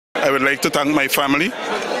I would like to thank my family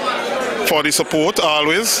for the support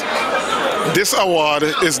always. This award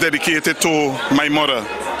is dedicated to my mother.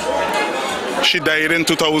 She died in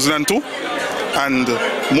 2002, and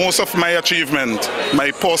most of my achievement,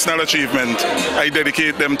 my personal achievement, I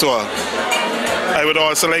dedicate them to her. I would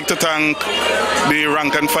also like to thank the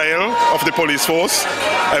rank and file of the police force.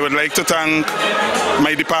 I would like to thank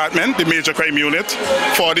my department, the Major Crime Unit,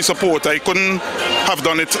 for the support. I couldn't have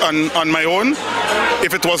done it on my own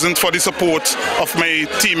if it wasn't for the support of my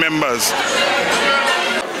team members.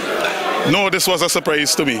 No, this was a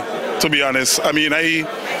surprise to me, to be honest. I mean,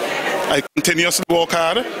 I continuously work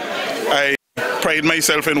hard. I pride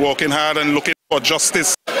myself in working hard and looking for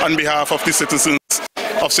justice on behalf of the citizens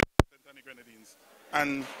of St. Grenadines.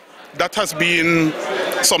 And that has been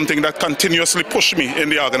something that continuously pushed me in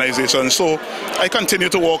the organization. So I continue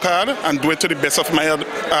to work hard and do it to the best of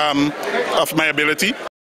my ability.